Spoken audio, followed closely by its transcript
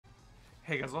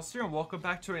Hey guys, Lost here and welcome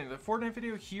back to another Fortnite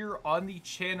video here on the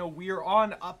channel. We are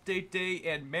on update day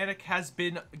and Manic has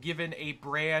been given a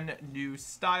brand new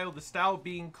style. The style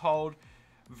being called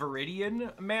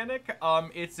Viridian Manic.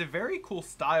 It's a very cool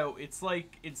style. It's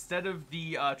like, instead of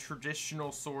the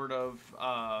traditional sort of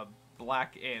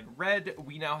black and red,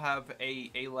 we now have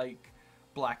a like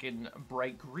black and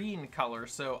bright green color.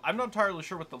 So I'm not entirely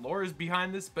sure what the lore is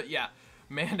behind this, but yeah.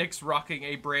 Manic's rocking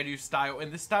a brand new style,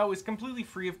 and this style is completely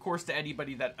free, of course, to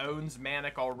anybody that owns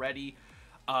Manic already.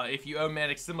 If you own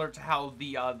Manic, similar to how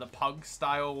the Pug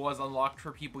style was unlocked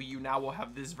for people, you now will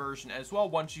have this version as well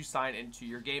once you sign into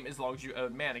your game, as long as you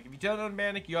own Manic. If you don't own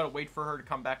Manic, you gotta wait for her to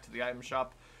come back to the item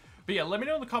shop. But yeah, let me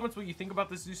know in the comments what you think about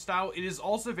this new style. It is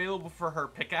also available for her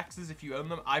pickaxes if you own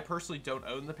them. I personally don't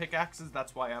own the pickaxes,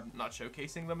 that's why I'm not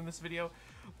showcasing them in this video.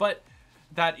 But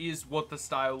that is what the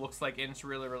style looks like, and it's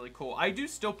really, really cool. I do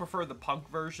still prefer the punk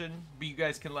version, but you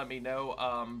guys can let me know.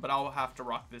 But I'll have to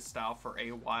rock this style for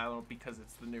a while because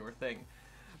it's the newer thing.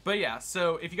 But yeah,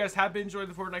 so if you guys have been enjoying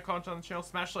the Fortnite content on the channel,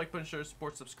 smash the like button, show your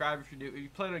support, subscribe if you're new. If you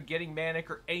plan on getting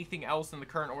Manic or anything else in the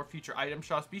current or future item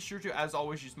shops, be sure to, as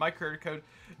always, use my creator code,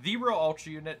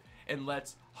 TheRealUltraUnit, and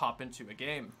let's hop into a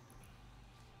game.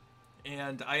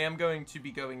 And I am going to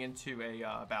be going into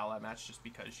a battle match just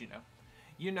because, you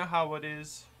know how it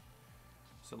is.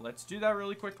 So let's do that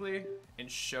really quickly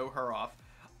and show her off.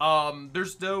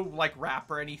 There's no like wrap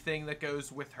or anything that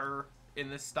goes with her in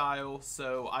this style,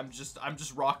 so I'm just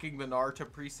rocking the Naruto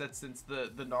preset since the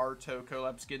Naruto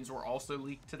collab skins were also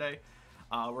leaked today.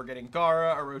 We're getting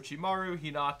Gaara, Orochimaru,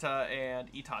 Hinata,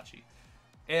 and Itachi,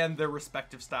 and their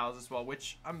respective styles as well,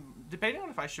 which I'm debating on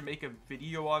if I should make a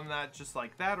video on that just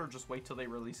like that or just wait till they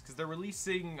release, because they're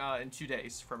releasing in 2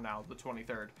 days from now, the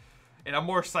 23rd. And I'm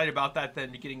more excited about that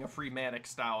than getting a free Manic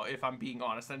style, if I'm being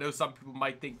honest. I know some people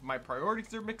might think my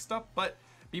priorities are mixed up, but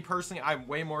me personally, I'm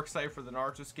way more excited for the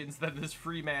Naruto skins than this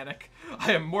free Manic.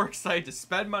 I am more excited to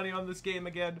spend money on this game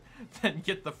again than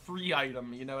get the free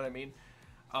item, you know what I mean?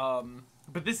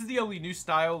 But this is the only new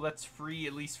style that's free,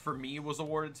 at least for me, was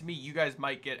awarded to me. You guys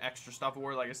might get extra stuff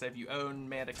awarded. Like I said, if you own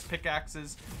Manic's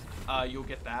pickaxes, you'll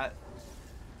get that.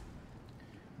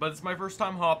 But it's my first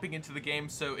time hopping into the game,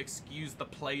 so excuse the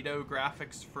Play-Doh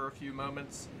graphics for a few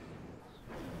moments.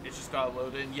 It's just gotta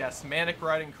load in. Yes, Manic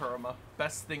riding Kurama.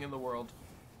 Best thing in the world.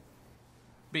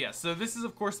 But yeah, so this is,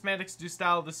 of course, Manic's new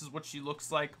style. This is what she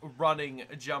looks like, running,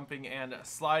 jumping, and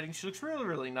sliding. She looks really,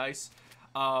 really nice.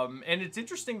 And it's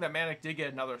interesting that Manic did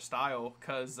get another style,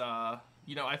 because,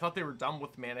 you know, I thought they were done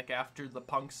with Manic after the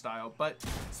punk style. But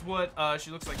it's what she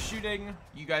looks like shooting.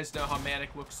 You guys know how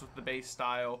Manic looks with the base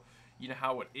style. You know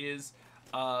how it is.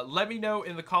 Let me know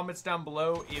in the comments down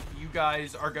below if you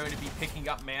guys are going to be picking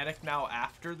up Manic now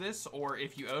after this, or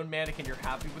if you own Manic and you're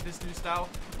happy with this new style.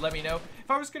 Let me know.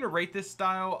 If I was going to rate this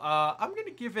style, I'm going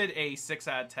to give it a 6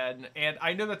 out of 10. And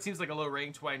I know that seems like a low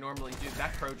rating to what I normally do.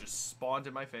 That crow just spawned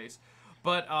in my face.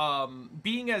 But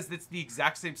being as it's the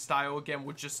exact same style again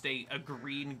with just a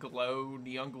green glow,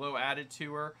 neon glow added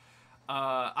to her,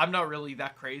 I'm not really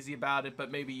that crazy about it,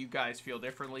 but maybe you guys feel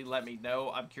differently. Let me know.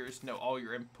 I'm curious to know all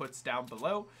your inputs down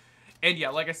below. And yeah,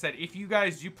 like I said, if you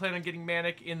guys do plan on getting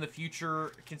Manic in the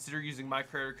future, consider using my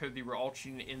creator code,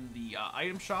 TheRealUltraUnit, in the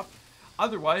item shop.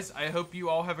 Otherwise, I hope you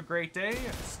all have a great day.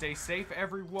 Stay safe,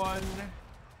 everyone.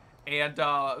 And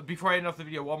before I end off the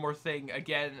video, one more thing.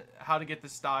 Again, how to get the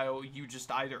style. You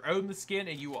just either own the skin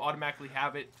and you will automatically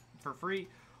have it for free,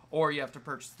 or you have to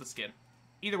purchase the skin.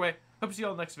 Either way, hope to see you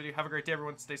all in the next video. Have a great day,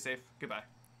 everyone. Stay safe. Goodbye.